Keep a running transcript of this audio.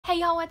Hey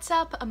y'all, what's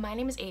up? My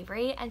name is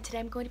Avery, and today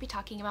I'm going to be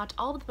talking about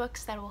all of the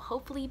books that I will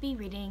hopefully be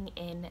reading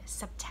in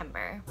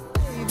September.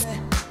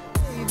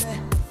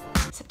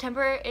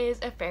 September is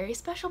a very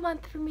special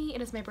month for me.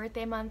 It is my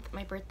birthday month.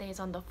 My birthday is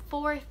on the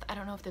 4th. I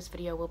don't know if this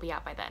video will be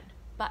out by then,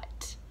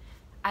 but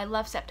I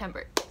love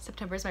September.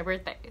 September is my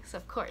birthday, so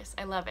of course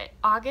I love it.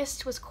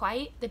 August was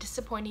quite the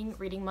disappointing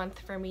reading month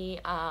for me.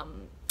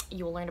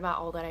 You will learn about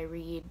all that I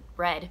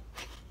read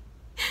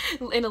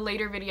in a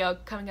later video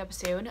coming up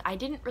soon. I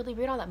didn't really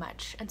read all that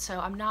much, and so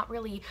I'm not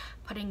really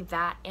putting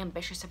that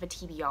ambitious of a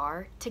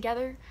TBR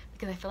together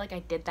because I feel like I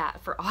did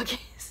that for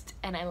August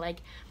and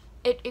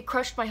it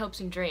crushed my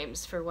hopes and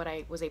dreams for what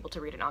I was able to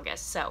read in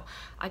August. So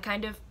I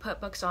kind of put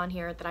books on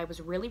here that I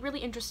was really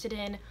interested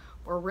in,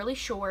 were really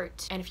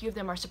short, and a few of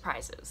them are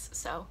surprises.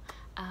 So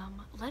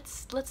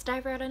let's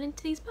dive right on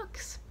into these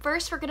books.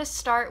 First, we're gonna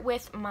start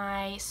with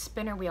my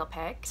spinner wheel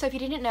pick. So if you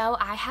didn't know,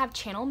 I have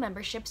channel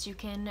memberships. You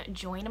can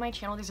join my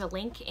channel. There's a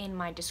link in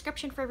my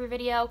description for every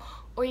video,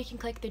 or you can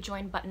click the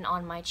join button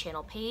on my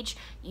channel page.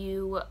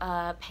 You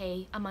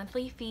pay a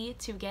monthly fee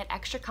to get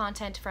extra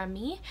content from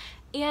me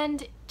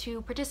and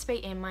to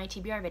participate in my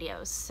TBR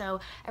videos. So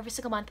every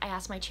single month I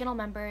ask my channel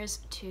members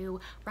to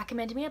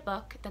recommend me a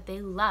book that they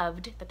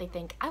loved, that they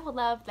think I will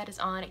love, that is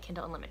on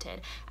Kindle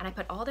Unlimited. And I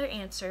put all their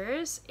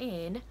answers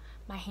in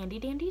my handy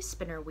dandy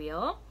spinner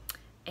wheel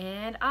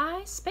and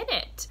I spin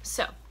it.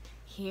 So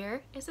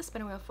here is the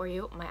spinner wheel for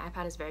you. My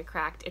iPad is very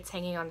cracked. It's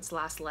hanging on its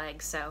last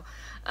leg. So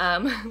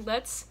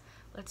let's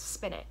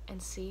spin it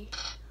and see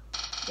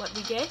what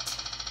we get.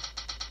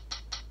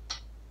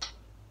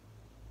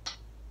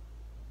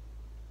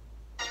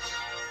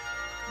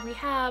 We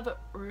have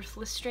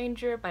Ruthless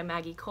Stranger by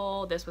Maggie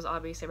Cole. This was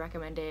obviously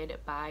recommended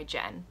by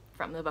Jen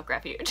from the Book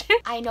Refuge.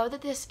 I know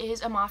that this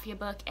is a mafia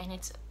book and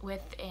it's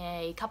with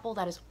a couple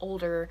that is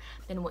older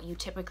than what you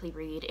typically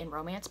read in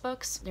romance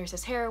books. There's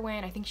this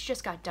heroine, I think she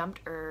just got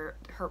dumped or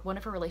one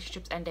of her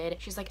relationships ended.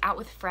 She's like out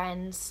with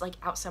friends, like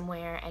out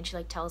somewhere, and she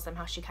like tells them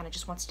how she kind of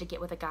just wants to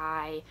get with a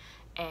guy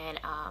and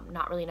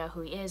not really know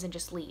who he is and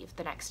just leave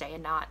the next day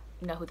and not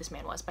know who this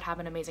man was, but have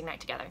an amazing night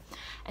together.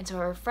 And so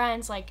her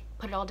friends like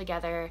put it all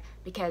together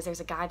because there's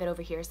a guy that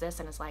overhears this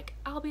and is like,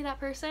 I'll be that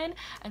person.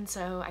 And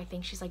so I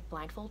think she's like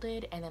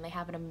blindfolded, and then they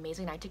have an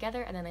amazing night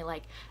together, and then they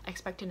like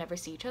expect to never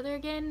see each other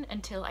again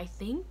until I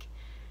think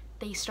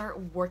they start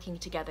working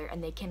together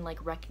and they can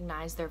like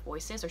recognize their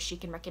voices, or she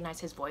can recognize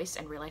his voice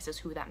and realizes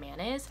who that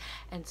man is.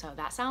 And so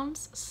that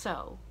sounds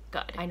so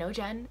good. I know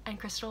Jen and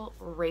Crystal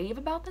rave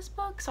about this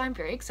book, so I'm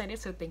very excited.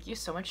 So thank you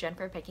so much, Jen,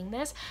 for picking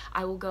this.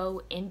 I will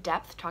go in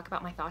depth, talk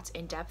about my thoughts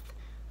in depth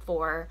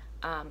for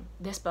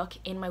this book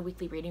in my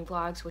weekly reading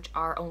vlogs, which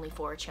are only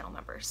for channel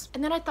members.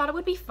 And then I thought it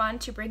would be fun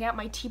to bring out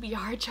my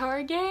TBR jar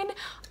again.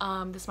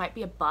 This might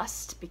be a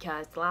bust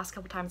because the last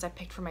couple times I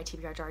picked for my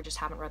TBR jar I just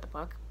haven't read the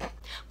book.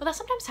 But that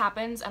sometimes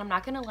happens, and I'm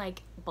not gonna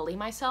like bully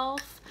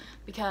myself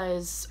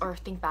because, or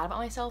think bad about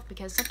myself,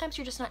 because sometimes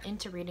you're just not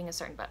into reading a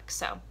certain book.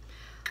 So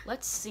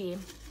let's see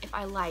if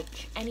I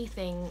like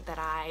anything that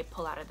I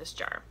pull out of this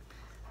jar.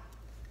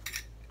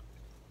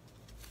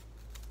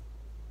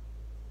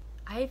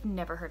 I've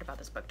never heard about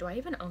this book. Do I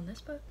even own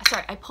this book?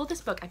 Sorry, I pulled this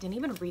book. I didn't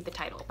even read the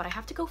title, but I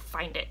have to go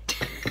find it.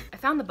 I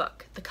found the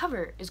book. The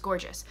cover is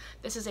gorgeous.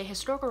 This is a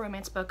historical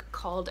romance book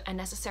called A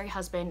Necessary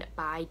Husband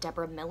by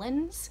Deborah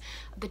Millins.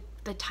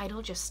 The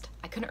title just,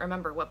 I couldn't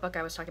remember what book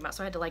I was talking about,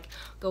 so I had to like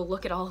go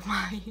look at all of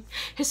my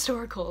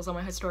historicals on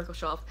my historical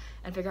shelf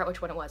and figure out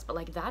which one it was. But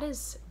like, that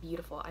is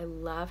beautiful. I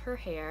love her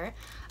hair.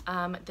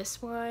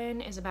 This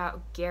one is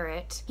about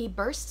Garrett. He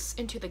bursts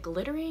into the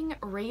glittering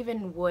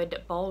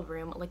Ravenwood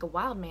ballroom like a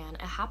wild man,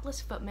 a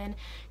hapless footman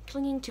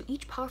clinging to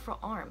each powerful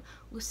arm.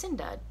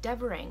 Lucinda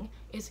Devering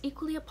is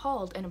equally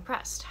appalled and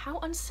impressed. How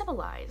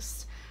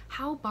uncivilized,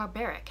 how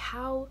barbaric,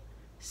 how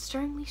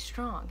sternly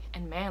strong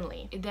and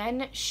manly.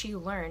 Then she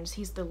learns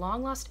he's the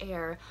long-lost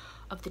heir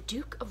of the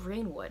Duke of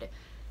Rainwood,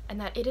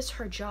 and that it is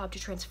her job to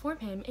transform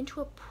him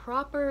into a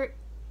proper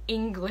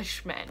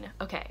Englishman.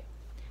 Okay,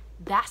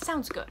 that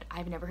sounds good.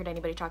 I've never heard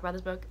anybody talk about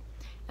this book,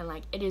 and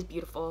like, it is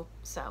beautiful.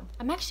 So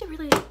I'm actually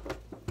really,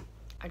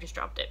 I just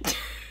dropped it.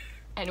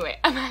 Anyway,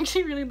 I'm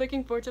actually really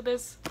looking forward to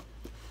this.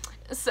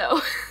 So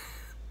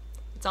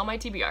it's all my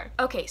TBR.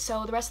 Okay,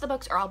 so the rest of the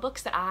books are all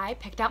books that I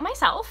picked out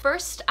myself.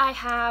 First, I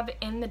have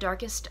In the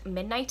Darkest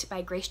Midnight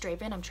by Grace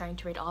Draven. I'm trying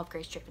to read all of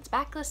Grace Draven's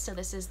backlist, so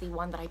this is the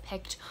one that I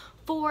picked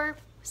for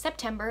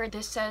September.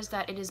 This says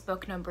that it is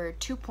book number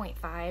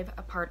 2.5,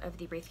 a part of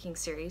the Wraith King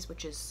series,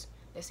 which is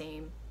the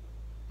same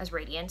as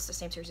Radiance, the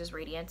same series as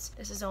Radiance.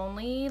 This is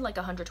only like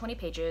 120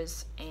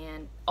 pages,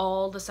 and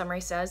all the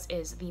summary says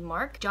is the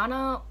mark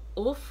Jana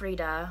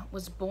Ulfrida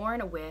was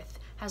born with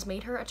has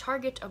made her a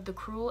target of the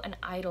cruel and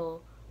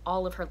idle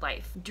all of her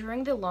life.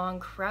 During the long,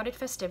 crowded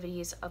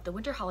festivities of the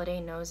winter holiday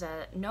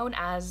known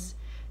as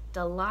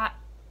I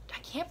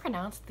can't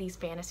pronounce these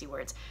fantasy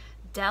words,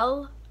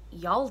 Del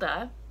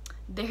Yalda,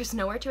 there's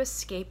nowhere to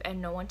escape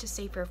and no one to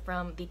save her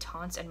from the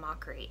taunts and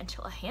mockery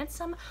until a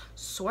handsome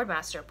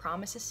swordmaster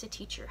promises to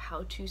teach her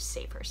how to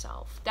save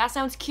herself. That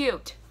sounds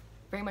cute.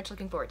 very much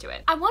looking forward to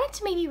it. I wanted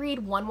to maybe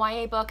read one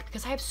YA book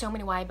because I have so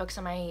many YA books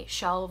on my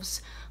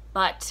shelves,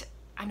 but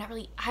I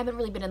haven't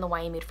really been in the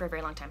YA mood for a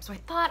very long time. So I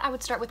thought I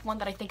would start with one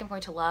that I think I'm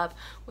going to love,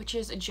 which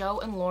is Jo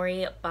and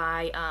Laurie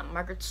by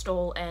Margaret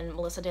Stohl and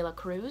Melissa de la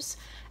Cruz.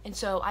 And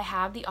so I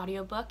have the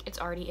audiobook. It's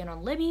already in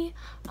on Libby,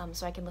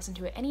 so I can listen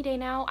to it any day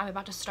now. I'm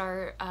about to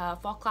start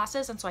fall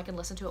classes, and so I can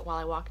listen to it while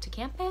I walk to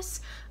campus.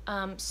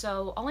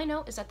 So all I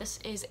know is that this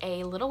is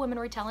a Little Women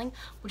retelling,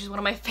 which is one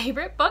of my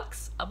favorite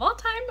books of all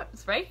time.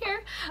 It's right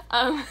here.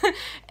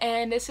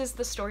 And this is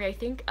the story, I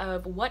think,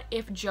 of what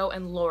if Jo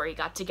and Laurie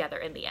got together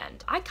in the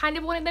end. I kind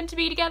of wanted them to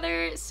be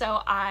together,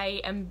 so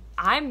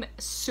I'm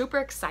super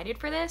excited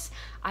for this.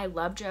 I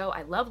love Jo,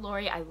 I love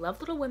Laurie, I love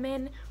Little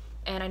Women.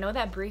 And I know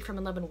that Brie from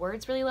 11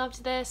 Words really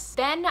loved this.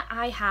 Then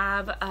I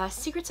have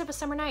Secrets of a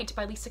Summer Night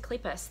by Lisa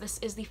Kleypas. This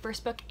is the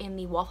first book in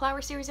the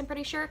Wallflower series, I'm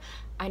pretty sure.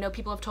 I know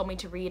people have told me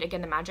to read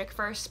Again the Magic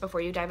first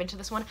before you dive into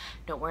this one.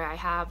 Don't worry, I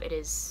have. It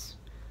is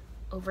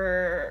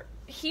over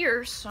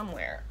here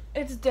somewhere.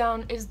 It's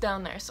down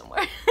there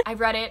somewhere. I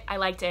read it, I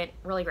liked it,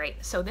 really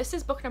great. So this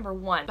is book number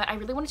 1, but I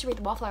really wanted to read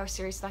the Wallflower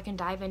series so I can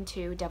dive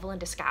into Devil in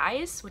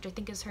Disguise, which I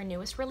think is her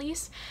newest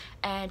release.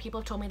 And people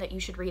have told me that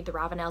you should read the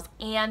Ravenels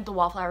and the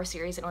Wallflower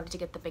series in order to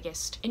get the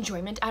biggest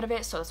enjoyment out of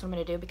it. So that's what I'm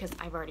gonna do because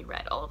I've already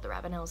read all of the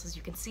Ravenels, as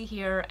you can see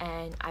here,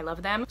 and I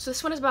love them. So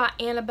this one is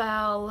about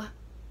Annabelle,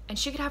 and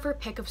she could have her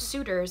pick of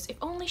suitors if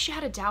only she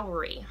had a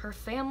dowry. Her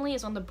family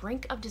is on the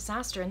brink of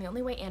disaster, and the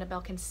only way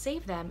Annabelle can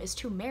save them is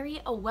to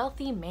marry a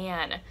wealthy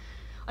man.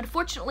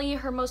 Unfortunately,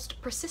 her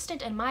most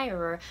persistent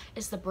admirer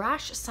is the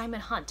brash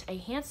Simon Hunt, a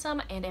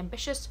handsome and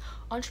ambitious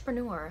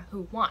entrepreneur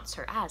who wants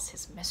her as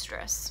his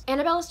mistress.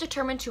 Annabelle is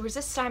determined to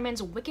resist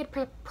Simon's wicked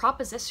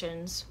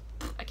propositions.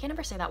 I can't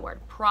ever say that word,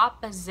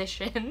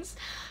 propositions,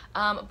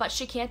 but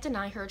she can't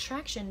deny her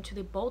attraction to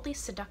the boldly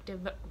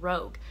seductive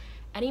rogue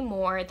any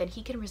more than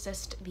he can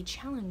resist the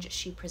challenge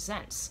she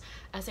presents.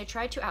 As they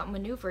try to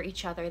outmaneuver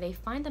each other, they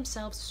find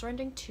themselves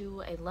surrendering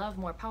to a love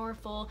more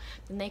powerful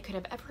than they could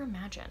have ever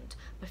imagined.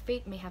 But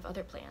fate may have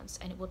other plans,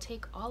 and it will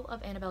take all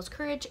of Annabelle's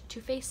courage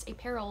to face a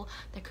peril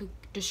that could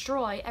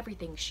destroy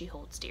everything she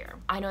holds dear.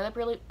 I know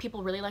that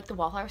people really like the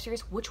Wallflower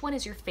series. Which one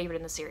is your favorite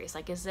in the series?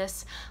 Like, is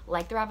this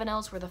like the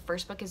Ravenels where the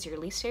first book is your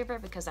least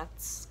favorite? Because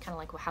that's kind of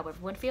like how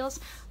everyone feels.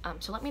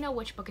 So let me know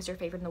which book is your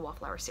favorite in the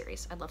Wallflower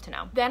series. I'd love to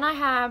know. Then I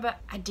have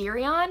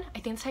Averie, I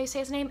think that's how you say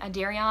his name,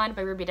 Averie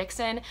by Ruby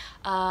Dixon.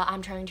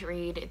 I'm trying to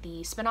read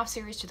the spin-off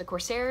series to the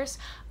Corsairs,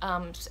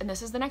 and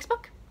this is the next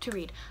book to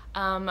read.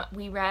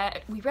 We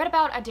read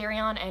about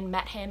Averie and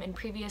met him in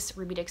previous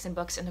Ruby Dixon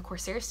books in the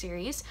Corsair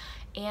series,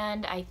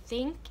 and I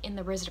think in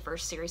the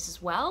Rizzverse series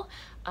as well.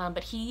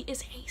 But he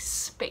is a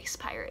space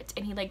pirate,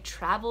 and he like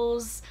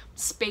travels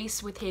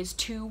space with his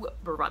 2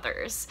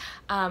 brothers.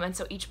 And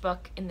so each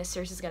book in this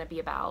series is going to be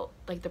about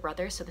like the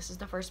brothers. So this is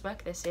the first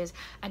book. This is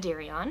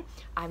Averie.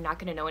 I'm not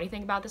going to know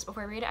anything about this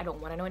before I read it. I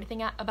don't want to know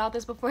anything about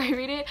this before I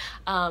read it.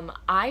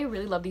 I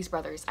really love these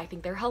brothers. I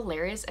think they're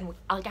hilarious, and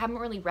like I haven't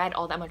really read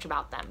all that much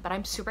about them, but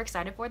I'm super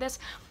excited for this.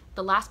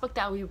 The last book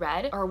that we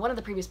read, or one of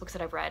the previous books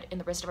that I've read in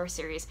the Rizzverse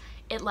series,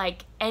 it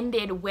like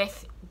ended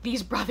with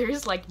these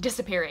brothers like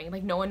disappearing,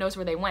 like no one knows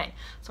where they went.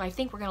 So I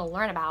think we're gonna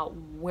learn about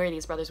where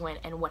these brothers went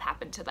and what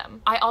happened to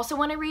them. I also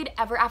want to read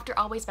Ever After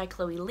Always by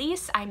Chloe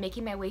Leese. I'm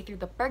making my way through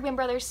the Bergman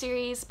Brothers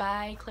series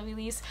by Chloe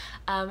Leese,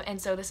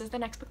 and so this is the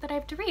next book that I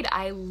have to read.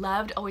 I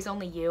loved Always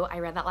Only You. I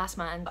read that last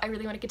month. I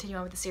really want to continue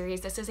on with the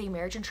series. This is a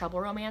marriage and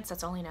trouble romance,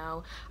 that's all I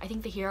know. I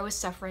think the hero is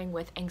suffering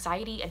with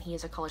anxiety, and he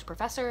is a college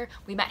professor.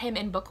 We met him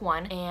in book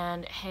 1,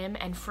 and him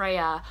and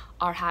Freya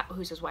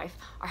who's his wife,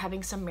 are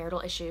having some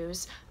marital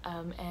issues,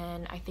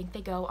 and I think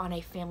they go on a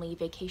family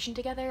vacation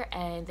together,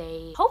 and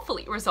they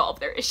hopefully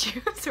resolve their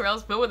issues, or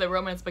else what would the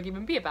romance book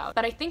even be about?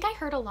 But I think I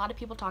heard a lot of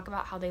people talk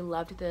about how they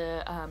loved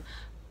the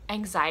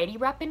anxiety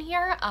rep in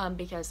here,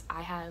 because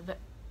I have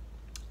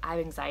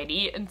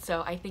anxiety, and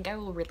so I think I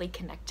will really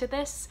connect to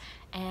this,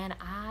 and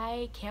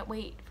I can't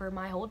wait for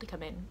my hold to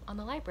come in on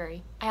the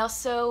library. I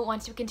also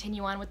want to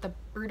continue on with the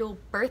Brutal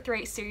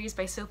Birthright series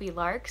by Sophie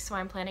Lark, so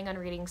I'm planning on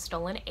reading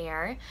Stolen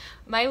Heir.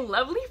 My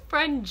lovely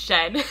friend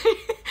Jen,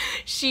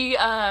 she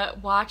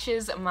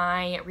watches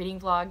my reading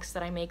vlogs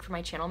that I make for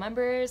my channel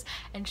members,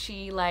 and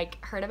she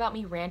like heard about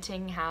me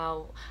ranting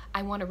how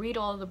I want to read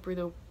all of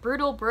the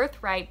Brutal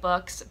Birthright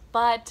books,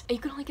 but you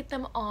can only get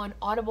them on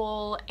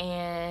Audible,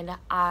 and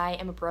I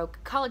am a broke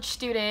college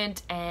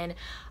student, and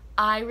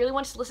I really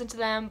wanted to listen to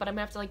them, but I'm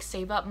gonna have to like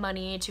save up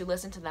money to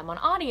listen to them on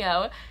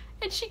audio.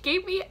 And she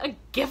gave me a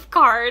gift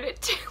card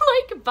to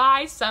like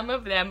buy some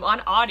of them on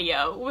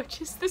audio, which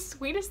is the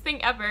sweetest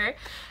thing ever.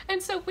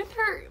 And so with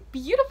her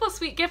beautiful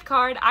sweet gift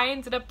card, I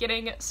ended up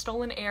getting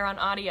Stolen Heir on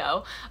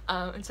audio,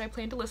 and so I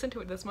plan to listen to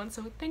it this month.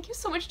 So thank you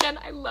so much, Jen.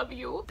 I love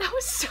you. That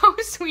was so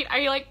sweet.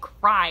 I like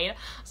cried.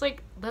 I was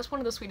like, that's one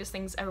of the sweetest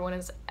things everyone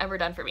has ever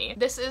done for me.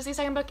 This is the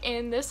second book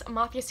in this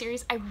Mafia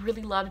series. I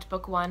really loved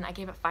book 1. I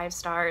gave it 5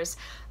 stars.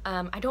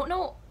 I don't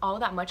know all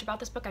that much about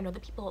this book. I know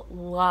that people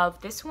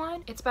love this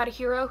one. It's about a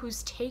hero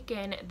who's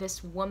taken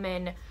this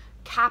woman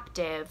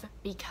captive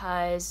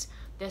because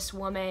this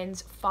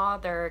woman's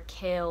father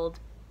killed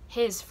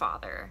his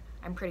father,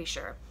 I'm pretty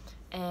sure.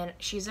 And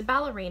she's a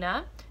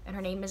ballerina, and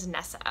her name is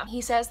Nessa.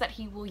 He says that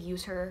he will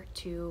use her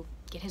to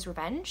get his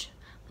revenge,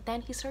 but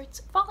then he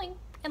starts falling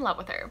in love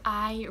with her.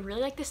 I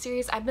really like this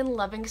series. I've been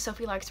loving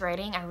Sophie Lark's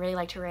writing. I really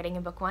liked her writing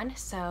in book 1,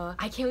 so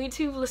I can't wait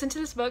to listen to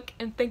this book,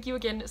 and thank you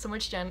again so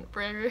much, Jen,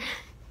 for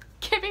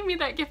giving me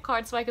that gift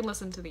card so I can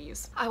listen to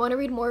these. I want to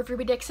read more of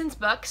Ruby Dixon's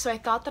books, so I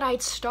thought that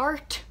I'd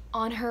start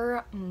on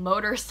her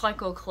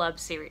Motorcycle Club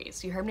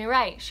series. You heard me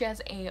right. She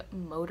has a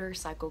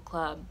Motorcycle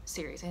Club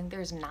series. I think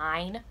there's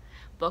 9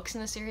 books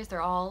in the series.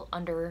 They're all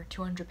under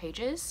 200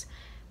 pages.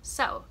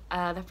 So,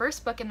 the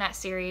first book in that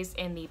series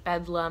in the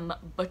Bedlam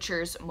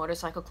Butchers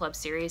Motorcycle Club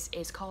series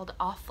is called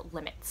Off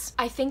Limits.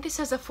 I think this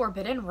is a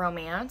forbidden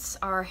romance.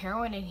 Our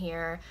heroine in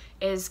here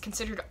is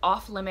considered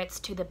off limits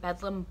to the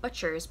Bedlam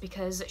Butchers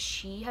because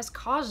she has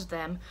caused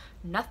them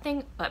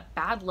nothing but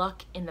bad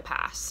luck in the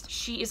past.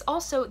 She is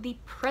also the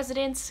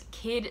president's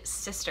kid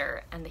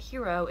sister, and the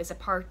hero is a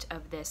part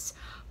of this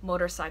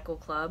motorcycle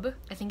club.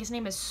 I think his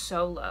name is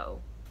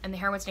Solo. And the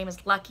heroine's name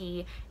is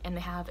Lucky, and they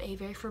have a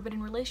very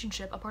forbidden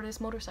relationship, a part of this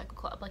motorcycle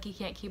club. Like, he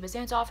can't keep his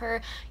hands off her,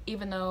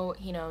 even though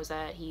he knows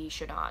that he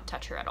should not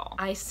touch her at all.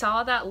 I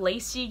saw that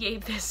Lacey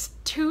gave this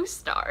 2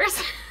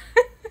 stars.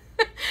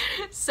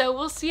 So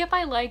we'll see if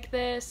I like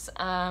this.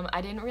 I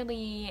didn't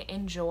really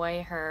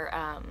enjoy her,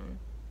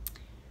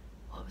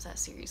 what was that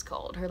series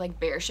called? Her like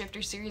Bear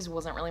Shifter series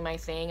wasn't really my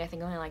thing. I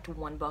think I only liked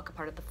 1 book, a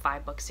part of the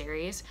 5-book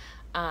series.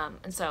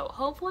 And so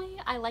hopefully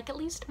I like at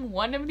least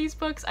 1 of these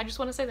books. I just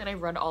want to say that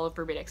I've read all of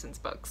Ruby Dixon's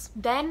books.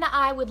 Then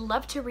I would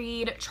love to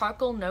read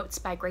Charcoal Notes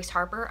by Grace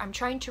Harper. I'm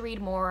trying to read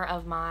more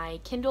of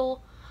my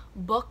Kindle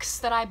books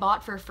that I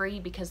bought for free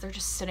because they're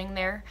just sitting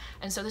there.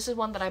 And so this is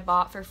one that I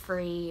bought for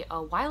free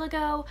a while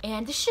ago,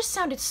 and this just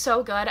sounded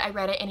so good. I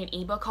read it in an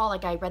ebook haul.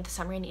 Like, I read the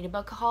summary in an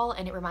ebook haul,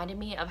 and it reminded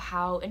me of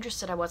how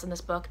interested I was in this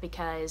book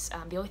because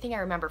the only thing I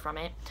remember from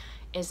it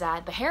is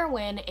that the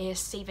heroine is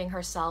saving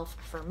herself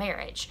for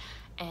marriage.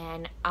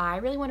 And I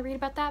really want to read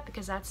about that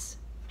because that's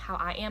how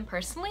I am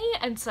personally,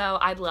 and so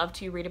I'd love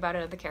to read about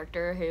another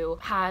character who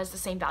has the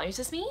same values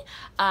as me.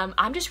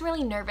 I'm just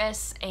really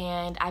nervous,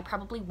 and I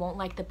probably won't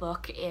like the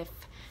book if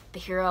the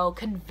hero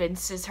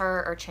convinces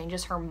her or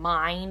changes her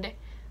mind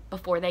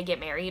before they get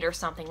married or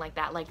something like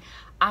that. Like,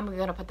 I'm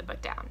gonna put the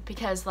book down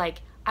because,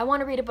 like, I want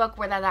to read a book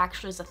where that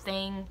actually is a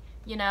thing.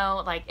 You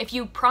know, like, if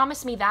you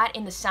promise me that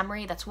in the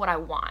summary, that's what I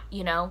want,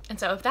 you know? And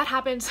so if that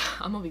happens,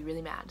 I'm gonna be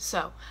really mad.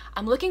 So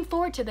I'm looking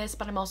forward to this,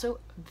 but I'm also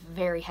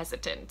very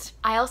hesitant.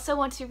 I also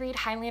want to read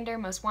Highlander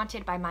Most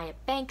Wanted by Maya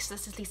Banks.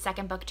 This is the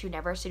 2nd book to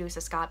Never Seduce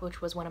a Scot, which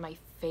was one of my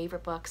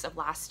favorite books of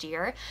last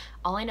year.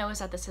 All I know is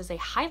that this is a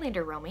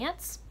Highlander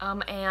romance,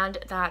 and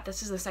that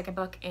this is the 2nd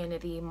book in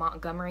the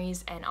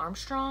Montgomerys and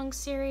Armstrong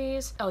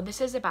series. Oh, this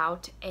is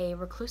about a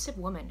reclusive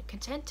woman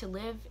content to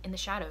live in the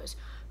shadows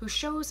who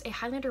shows a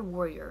Highlander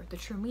warrior the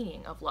true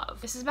meaning of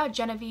love. This is about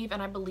Genevieve,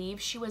 and I believe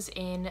she was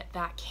in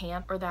that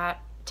camp or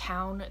that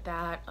town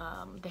that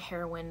the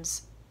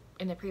heroines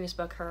in the previous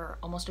book, her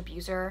almost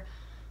abuser,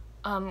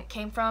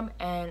 came from,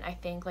 and I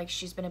think like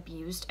she's been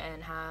abused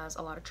and has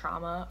a lot of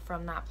trauma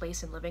from that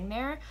place and living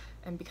there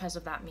and because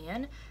of that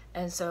man.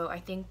 And so I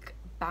think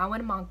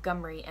Bowen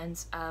Montgomery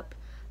ends up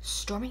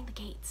storming the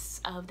gates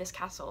of this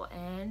castle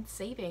and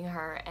saving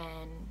her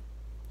and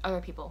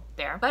other people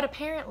there. But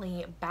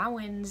apparently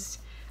Bowen's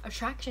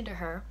attraction to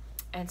her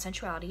and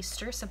sensuality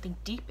stirs something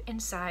deep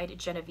inside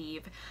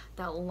Genevieve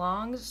that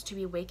longs to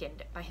be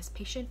awakened by his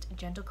patient,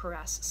 gentle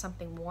caress,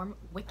 something warm,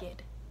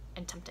 wicked,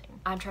 and tempting.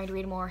 I'm trying to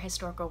read more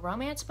historical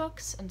romance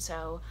books, and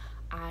so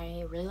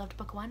I really loved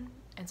book 1,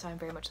 and so I'm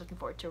very much looking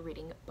forward to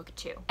reading book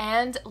 2.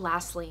 And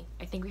lastly,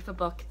 I think we have a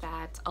book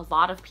that a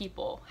lot of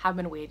people have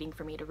been waiting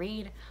for me to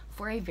read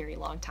for a very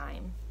long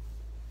time.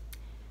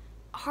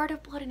 Heart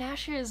of Blood and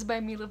Ashes by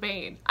Mila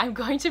Bain. I'm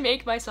going to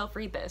make myself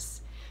read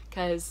this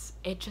because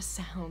it just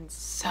sounds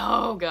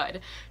so good.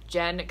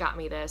 Jen got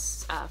me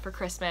this for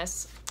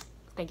Christmas.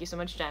 Thank you so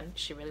much, Jen.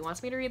 She really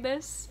wants me to read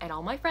this, and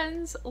all my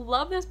friends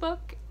love this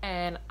book,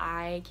 and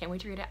I can't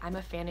wait to read it. I'm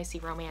a fantasy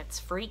romance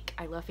freak.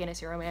 I love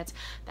fantasy romance.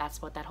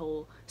 That's what that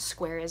whole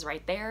square is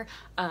right there.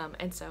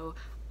 And so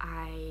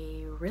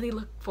I really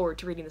look forward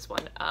to reading this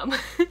one.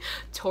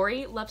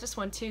 Tori loves this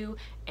one too,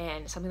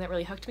 and something that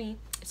really hooked me,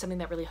 something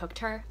that really hooked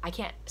her. I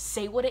can't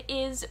say what it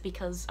is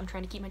because I'm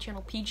trying to keep my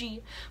channel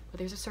PG, but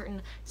there's a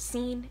certain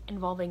scene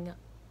involving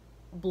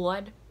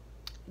blood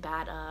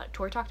that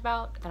Tori talked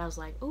about that I was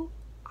like, ooh,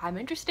 I'm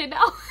interested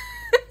now.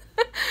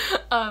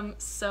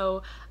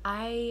 So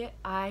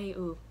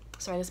ooh,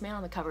 sorry, this man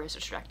on the cover is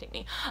distracting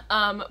me.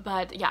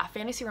 But yeah,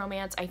 fantasy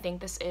romance. I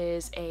think this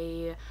is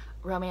a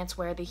romance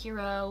where the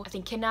hero, I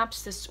think,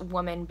 kidnaps this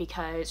woman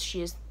because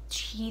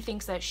he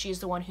thinks that she's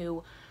the one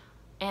who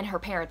and her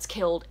parents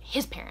killed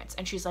his parents,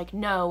 and she's like,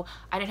 no,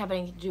 I didn't have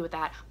anything to do with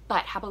that,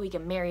 but how about we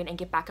get married and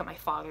get back at my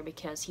father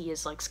because he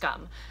is like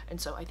scum. And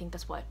so I think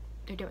that's what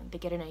they're doing. They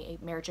get in a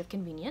marriage of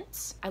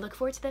convenience. I look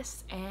forward to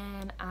this,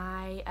 and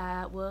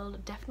I will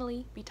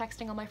definitely be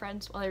texting all my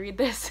friends while I read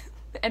this.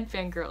 and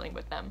fangirling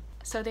with them.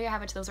 So there you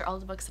have it. Those are all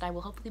the books that I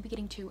will hopefully be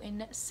getting to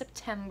in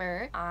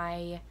September.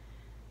 I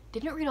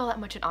didn't read all that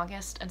much in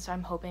August, and so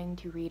I'm hoping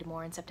to read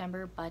more in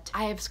September, but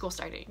I have school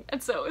starting,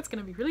 and so it's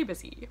gonna be really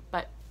busy.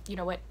 But you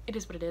know what? It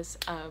is what it is.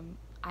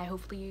 I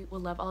hopefully will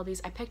love all of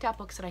these. I picked out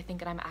books that I think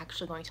that I'm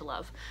actually going to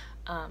love.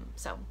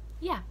 So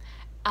yeah.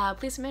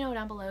 Please let me know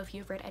down below if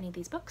you've read any of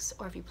these books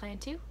or if you plan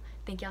to.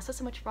 Thank you all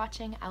so much for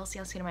watching. I will see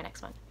y'all soon in my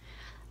next one.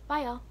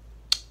 Bye y'all.